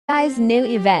StumbleGuys new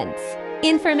events,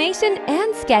 information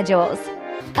and schedules.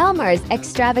 Elmer's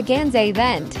Extravaganza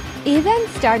event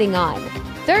starting on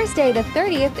Thursday the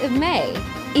 30th of May.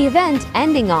 Event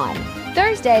ending on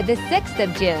Thursday the 6th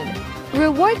of June.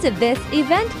 Rewards of this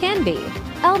event can be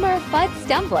Elmer Fudd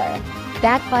Stumbler,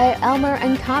 backed by Elmer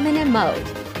Uncommon Emote,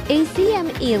 a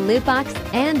CME loot box,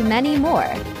 and many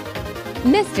more.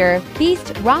 Mr.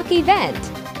 Beast Rock event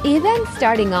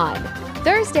starting on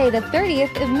Thursday the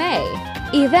 30th of May.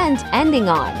 Event ending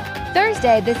on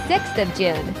Thursday the 6th of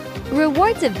June.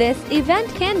 Rewards of this event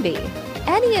can be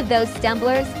any of those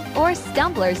stumblers or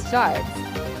stumblers shards,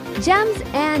 gems,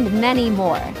 and many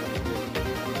more.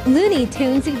 Looney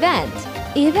Tunes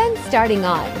event starting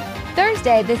on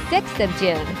Thursday the 6th of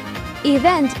June.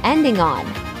 Event ending on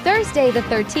Thursday the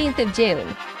 13th of June.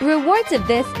 Rewards of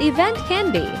this event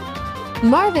can be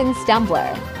Marvin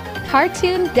Stumbler,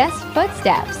 Cartoon Desk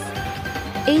Footsteps,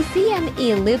 a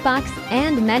CME loot box,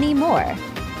 and many more.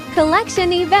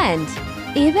 Collection event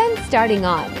starting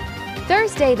on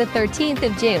Thursday the 13th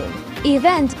of June.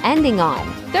 Event ending on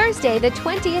Thursday the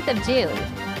 20th of June.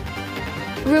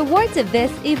 Rewards of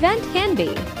this event can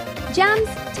be gems,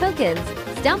 tokens,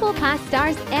 Stumble Pass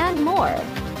stars, and more.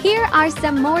 Here are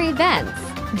some more events: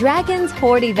 Dragon's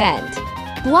Horde event,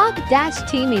 Block Dash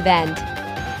Team event,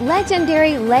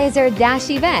 Legendary Laser Dash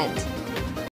event,